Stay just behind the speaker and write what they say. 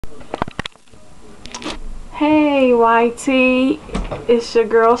Hey YT, it's your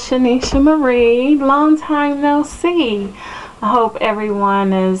girl Shanisha Marie. Long time no see. I hope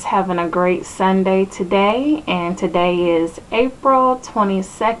everyone is having a great Sunday today, and today is April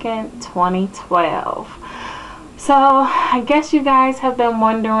 22nd, 2012. So I guess you guys have been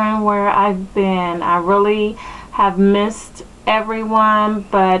wondering where I've been. I really have missed everyone,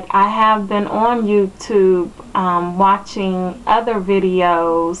 but I have been on YouTube watching other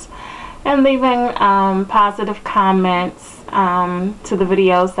videos and leaving positive comments to the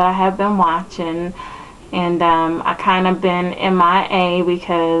videos that I have been watching. And I kind of been MIA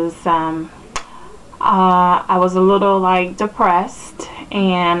because I was a little like depressed,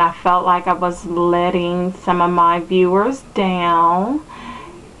 and I felt like I was letting some of my viewers down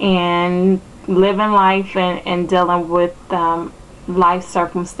and living life and dealing with life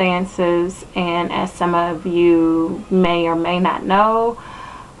circumstances. And as some of you may or may not know,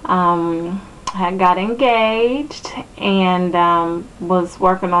 I got engaged and was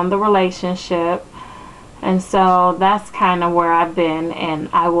working on the relationship, and so that's kind of where I've been, and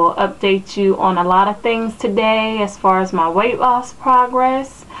I will update you on a lot of things today as far as my weight loss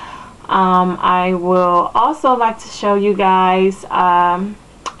progress. I will also like to show you guys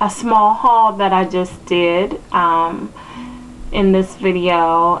a small haul that I just did in this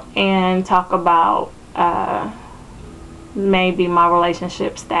video, and talk about maybe my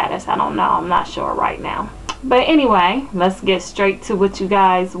relationship status. I don't know, I'm not sure right now. But anyway, let's get straight to what you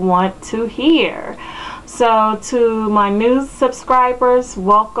guys want to hear. So to my new subscribers,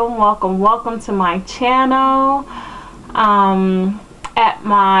 welcome, welcome, welcome to my channel. At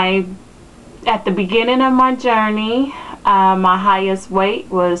the beginning of my journey, my highest weight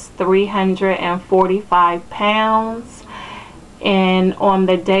was 345 pounds. And on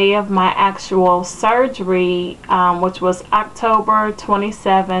the day of my actual surgery, which was October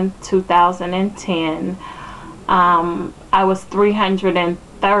 27, 2010, I was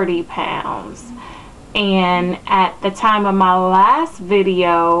 330 pounds. And at the time of my last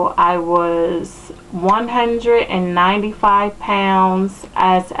video, I was 195 pounds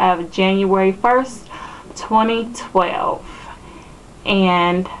as of January 1st, 2012.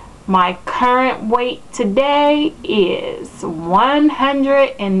 And my current weight today is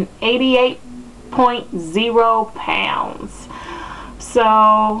 188.0 pounds.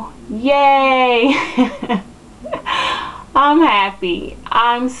 So, yay! I'm happy.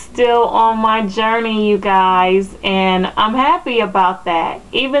 I'm still on my journey, you guys, and I'm happy about that.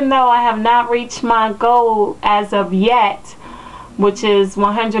 Even though I have not reached my goal as of yet, which is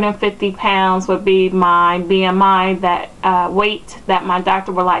 150 pounds would be my BMI, that weight that my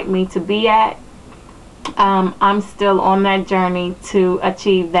doctor would like me to be at. I'm still on that journey to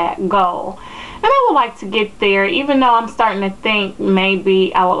achieve that goal, and I would like to get there, even though I'm starting to think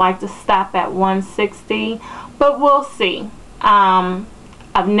maybe I would like to stop at 160, but we'll see. I've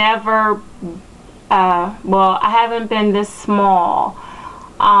never well, I haven't been this small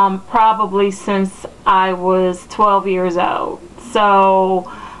probably since I was 12 years old. So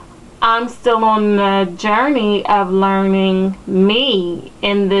I'm still on the journey of learning me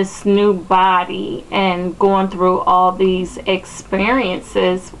in this new body and going through all these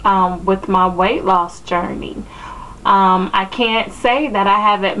experiences with my weight loss journey. I can't say that I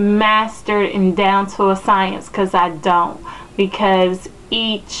have it mastered and down to a science, because I don't, because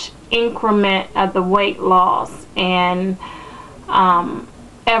each increment of the weight loss and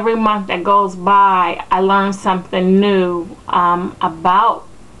every month that goes by, I learn something new about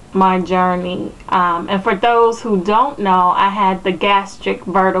my journey. And for those who don't know, I had the gastric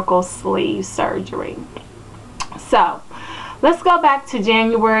vertical sleeve surgery. So let's go back to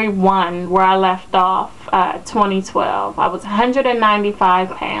January 1, where I left off, 2012. I was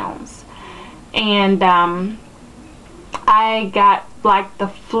 195 pounds. And I got like the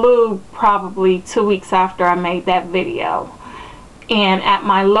flu probably 2 weeks after I made that video. And at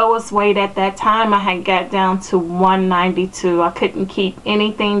my lowest weight at that time, I had got down to 192. I couldn't keep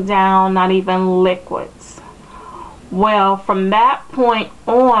anything down, not even liquids. Well, from that point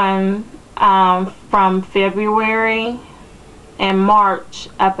on, from February and March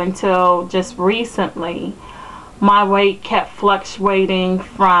up until just recently, my weight kept fluctuating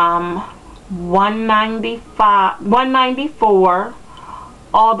from 194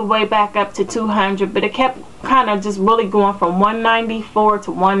 all the way back up to 200, but it kept kind of just really going from 194 to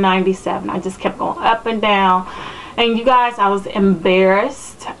 197. I just kept going up and down, and you guys, I was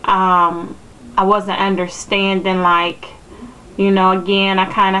embarrassed. I wasn't understanding, like, you know, again, I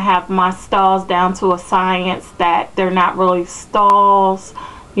kind of have my stalls down to a science that they're not really stalls.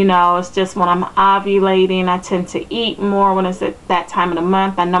 You know, it's just when I'm ovulating, I tend to eat more when it's at that time of the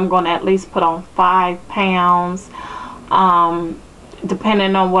month. I know I'm going to at least put on 5 pounds,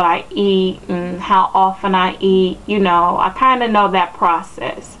 depending on what I eat and how often I eat. You know, I kind of know that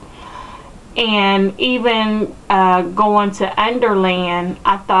process. And even going to Underland,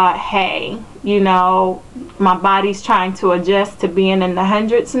 I thought, hey, you know, my body's trying to adjust to being in the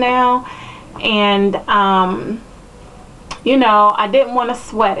hundreds now. And, you know, I didn't want to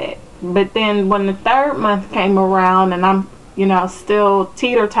sweat it. But then when the 3rd month came around and I'm, you know, still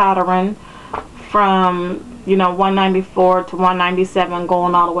teeter-tottering from, you know, 194 to 197,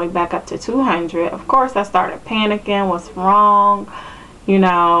 going all the way back up to 200, of course I started panicking. What's wrong? You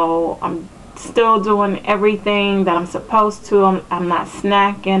know, I'm still doing everything that I'm supposed to. I'm not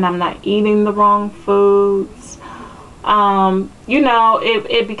snacking. I'm not eating the wrong foods. You know,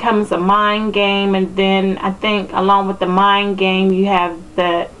 it becomes a mind game, and then I think along with the mind game, you have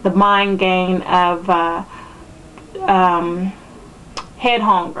the mind game of head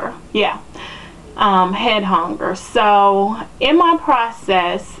hunger. Yeah, head hunger. So in my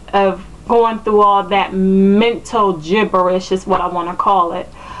process of going through all that mental gibberish, is what I want to call it,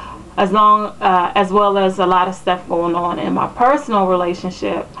 as well as a lot of stuff going on in my personal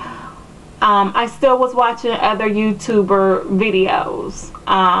relationship, I still was watching other YouTuber videos,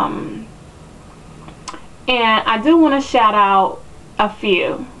 and I do want to shout out a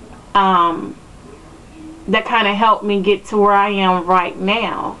few that kind of helped me get to where I am right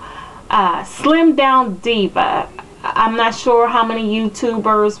now. Slimdowndiva, I'm not sure how many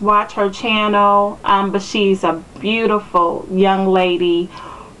YouTubers watch her channel, but she's a beautiful young lady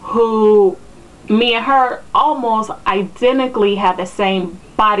who, me and her almost identically have the same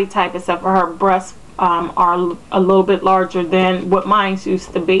body type, except for her breasts are a little bit larger than what mine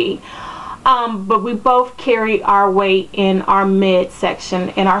used to be. But we both carry our weight in our midsection,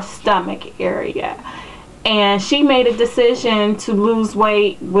 in our stomach area. And she made a decision to lose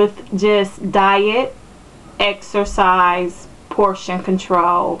weight with just diet, exercise, portion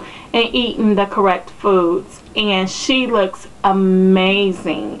control, and eating the correct foods. And she looks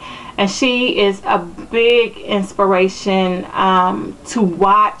amazing. And she is a big inspiration to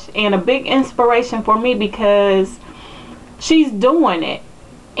watch, and a big inspiration for me because she's doing it.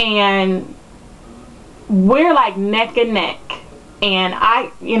 And we're like neck and neck. And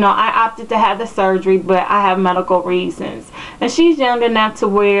I opted to have the surgery, but I have medical reasons. And she's young enough to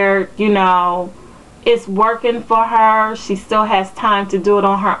where, you know, it's working for her. She still has time to do it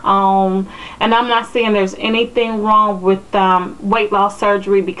on her own. And I'm not saying there's anything wrong with weight loss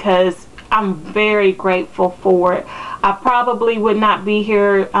surgery, because I'm very grateful for it. I probably would not be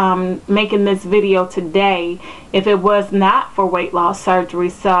here making this video today if it was not for weight loss surgery.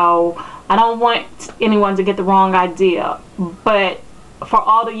 So I don't want anyone to get the wrong idea. But for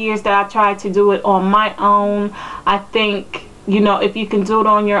all the years that I tried to do it on my own, I think, you know, if you can do it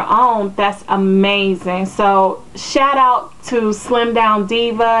on your own, that's amazing. So shout out to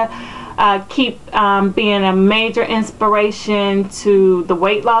Slimdowndiva. Keep being a major inspiration to the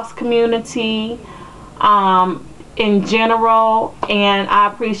weight loss community in general. And I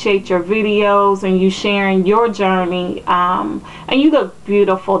appreciate your videos and you sharing your journey. And you look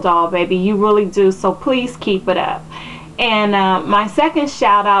beautiful, doll baby. You really do. So please keep it up. And my second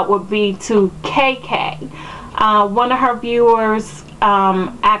shout out would be to KK. One of her viewers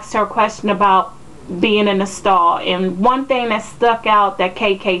asked her a question about being in the stall, and one thing that stuck out that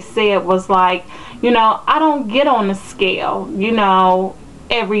KK said was like, you know, I don't get on the scale, you know,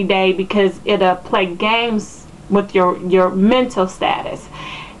 every day, because it'll play games with your mental status.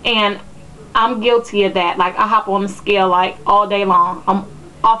 And I'm guilty of that. Like, I hop on the scale like all day long. I'm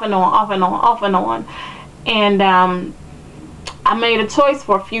off and on, off and on, off and on. And I made a choice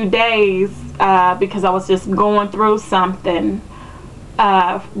for a few days because I was just going through something,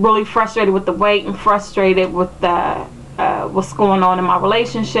 really frustrated with the weight and frustrated with what's going on in my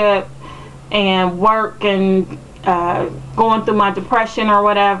relationship and work, and going through my depression or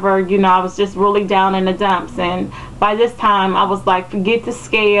whatever. You know, I was just really down in the dumps. And by this time I was like, forget the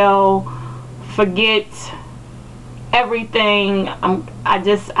scale, forget everything.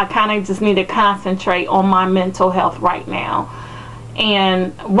 I kind of just need to concentrate on my mental health right now.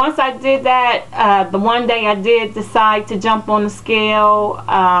 And once I did that, the one day I did decide to jump on the scale,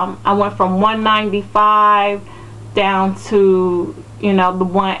 I went from 195 down to, you know, the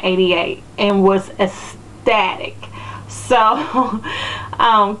 188, and was ecstatic. So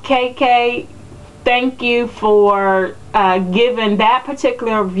KK, thank you for giving that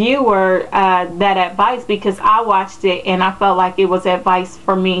particular viewer that advice, because I watched it and I felt like it was advice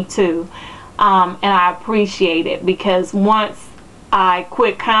for me too. And I appreciate it, because once I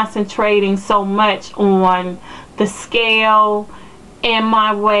quit concentrating so much on the scale and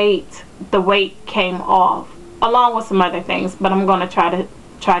my weight, the weight came off, along with some other things, but I'm going to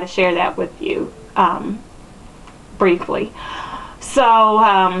try to share that with you briefly.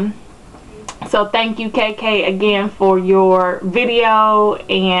 So so thank you, KK, again for your video,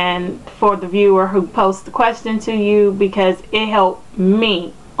 and for the viewer who posed the question to you, because it helped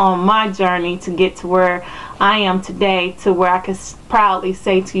me on my journey to get to where I am today, to where I could proudly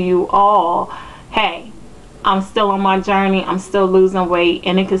say to you all, hey, I'm still on my journey, I'm still losing weight,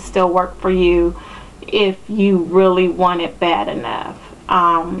 and it could still work for you if you really want it bad enough.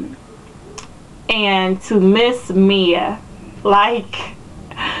 And to Miss Mia, like,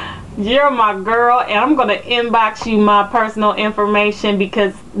 you're my girl, and I'm gonna inbox you my personal information,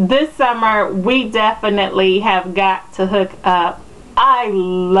 because this summer we definitely have got to hook up. I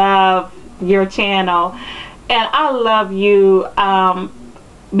love your channel, and I love you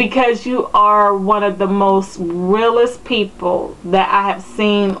because you are one of the most realest people that I have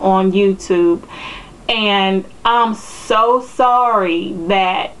seen on YouTube. And I'm so sorry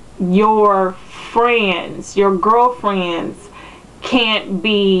that your friends, your girlfriends, can't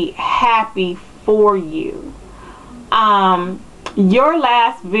be happy for you. Your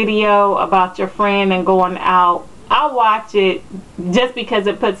last video about your friend and going out, I watch it just because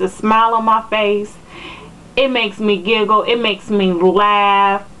it puts a smile on my face. It makes me giggle, it makes me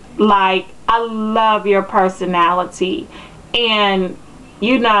laugh. Like, I love your personality, and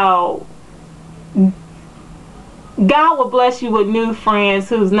you know, God will bless you with new friends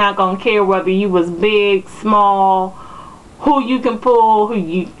who's not gonna care whether you was big, small, who you can pull, who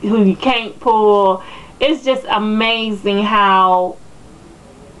you can't pull. It's just amazing how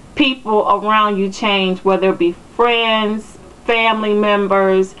people around you change, whether it be friends, family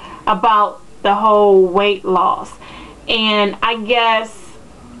members, about the whole weight loss. And I guess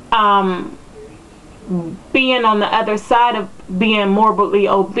being on the other side of being morbidly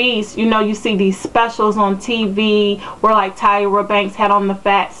obese, you know, you see these specials on TV where like Tyra Banks had on the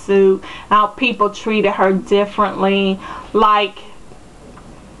fat suit, how people treated her differently. Like,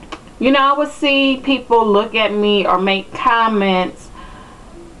 you know, I would see people look at me or make comments,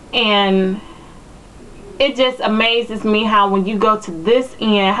 and it just amazes me how when you go to this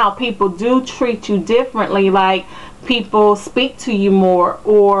end, how people do treat you differently. Like, people speak to you more,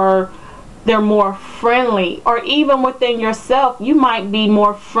 or they're more friendly, or even within yourself you might be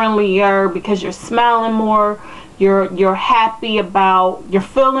more friendlier because you're smiling more, you're happy about, you're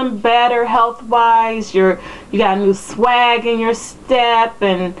feeling better health wise, you got a new swag in your step,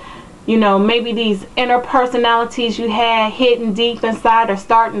 and you know, maybe these inner personalities you had hidden deep inside are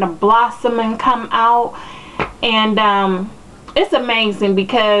starting to blossom and come out. And it's amazing,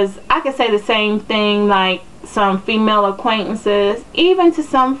 because I could say the same thing, like some female acquaintances, even to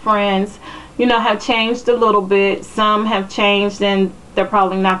some friends, you know, have changed a little bit. Some have changed and they're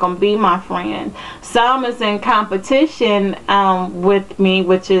probably not going to be my friend. Some is in competition with me,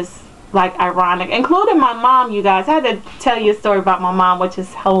 which is like ironic, including my mom. You guys, I had to tell you a story about my mom, which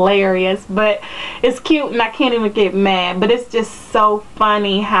is hilarious, but it's cute and I can't even get mad. But it's just so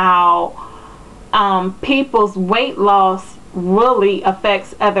funny how people's weight loss really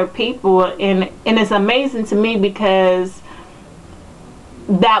affects other people, and it's amazing to me, because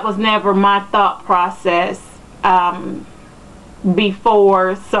that was never my thought process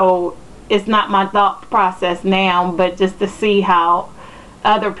before, so it's not my thought process now. But just to see how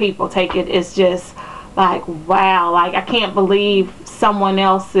other people take it is just like, wow, like I can't believe someone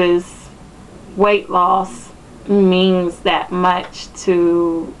else's weight loss means that much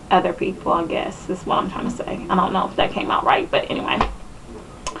to other people. I guess is what I'm trying to say. I don't know if that came out right, but anyway.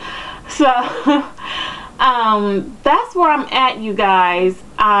 So that's where I'm at, you guys.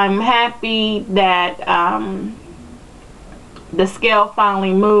 I'm happy that the scale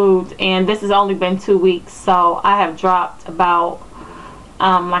finally moved, and this has only been 2 weeks, so I have dropped about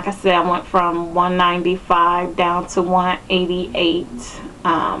like I said, I went from 195 down to 188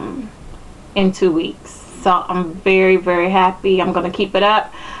 in 2 weeks. So I'm very, very happy. I'm going to keep it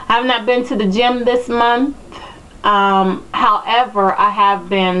up. I have not been to the gym this month. However, I have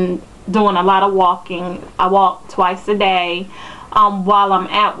been doing a lot of walking. I walk twice a day while I'm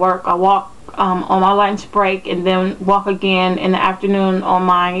at work. I walk on my lunch break, and then walk again in the afternoon on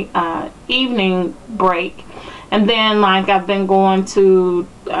my evening break. And then, like, I've been going to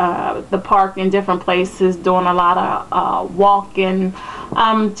the park in different places, doing a lot of walking,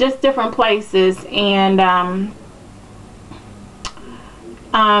 just different places. And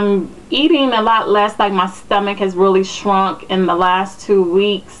I'm eating a lot less. Like, my stomach has really shrunk in the last 2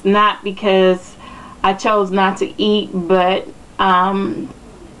 weeks. Not because I chose not to eat, but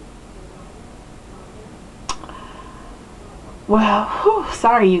Well, whew,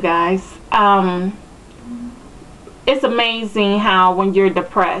 sorry you guys. It's amazing how when you're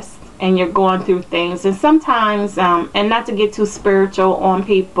depressed and you're going through things, and sometimes, and not to get too spiritual on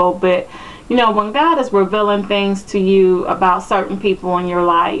people, but you know, when God is revealing things to you about certain people in your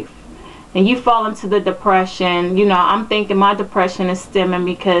life, and you fall into the depression, you know, I'm thinking my depression is stemming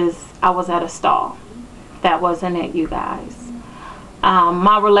because I was at a stall. That wasn't it, you guys.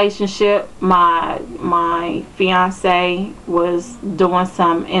 My relationship, my fiance was doing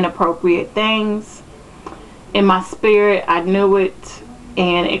some inappropriate things. In my spirit, I knew it,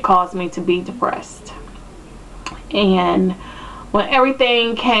 and it caused me to be depressed. And when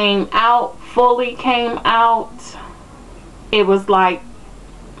everything came out, fully came out, it was like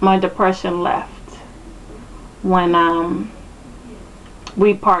my depression left when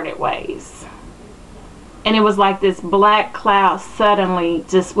we parted ways. And it was like this black cloud suddenly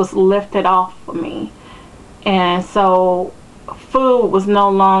just was lifted off of me. And so food was no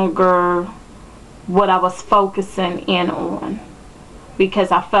longer what I was focusing in on,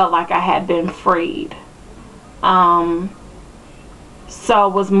 because I felt like I had been freed. So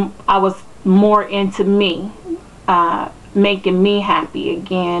I was more into me, making me happy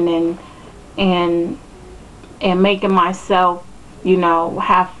again, and making myself, you know,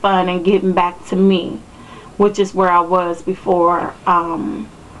 have fun and getting back to me, which is where I was before,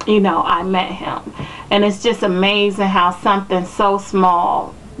 you know, I met him. And it's just amazing how something so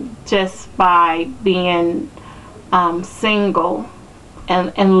small, just by being single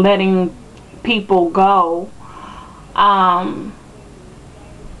and letting people go,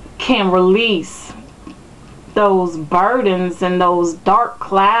 can release those burdens and those dark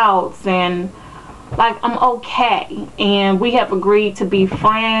clouds, and like, I'm okay, and we have agreed to be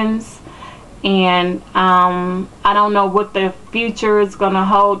friends. And I don't know what the future is gonna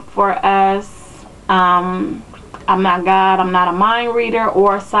hold for us. I'm not God, I'm not a mind reader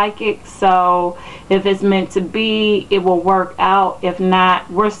or a psychic, so if it's meant to be, it will work out. If not,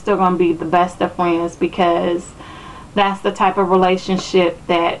 we're still gonna be the best of friends, because that's the type of relationship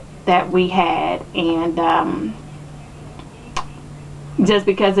that we had. And just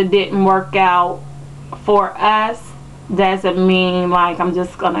because it didn't work out for us doesn't mean like I'm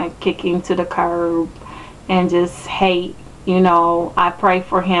just gonna kick him to the curb and just hate. You know, I pray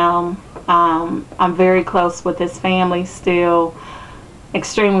for him. I'm very close with his family still,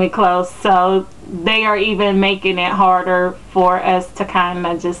 extremely close, so they are even making it harder for us to kind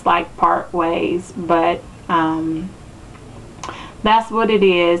of just like part ways. But that's what it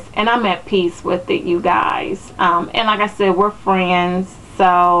is, and I'm at peace with it, you guys. And like I said, we're friends,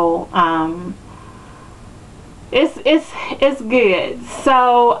 so it's good.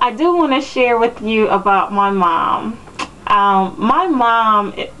 So I do want to share with you about my mom. My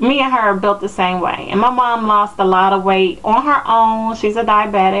mom, me and her are built the same way, and my mom lost a lot of weight on her own. She's a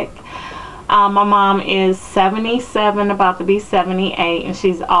diabetic. My mom is 77, about to be 78, and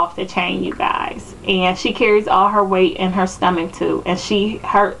she's off the chain, you guys. And she carries all her weight in her stomach too, and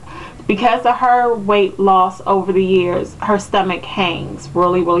because of her weight loss over the years, her stomach hangs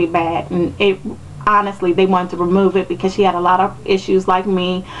really bad, and honestly, they wanted to remove it because she had a lot of issues like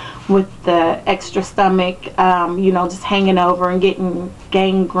me with the extra stomach, you know, just hanging over and getting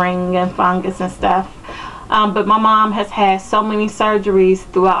gangrene and fungus and stuff. But my mom has had so many surgeries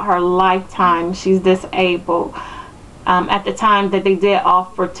throughout her lifetime. She's disabled. At the time that they did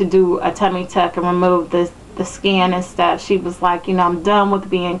offer to do a tummy tuck and remove the skin and stuff, she was like, you know, I'm done with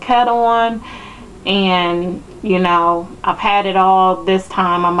being cut on, and you know, I've had it all this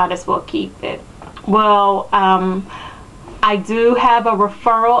time, I might as well keep it. Well, I do have a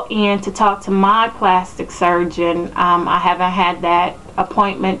referral in to talk to my plastic surgeon. I haven't had that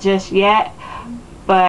appointment just yet,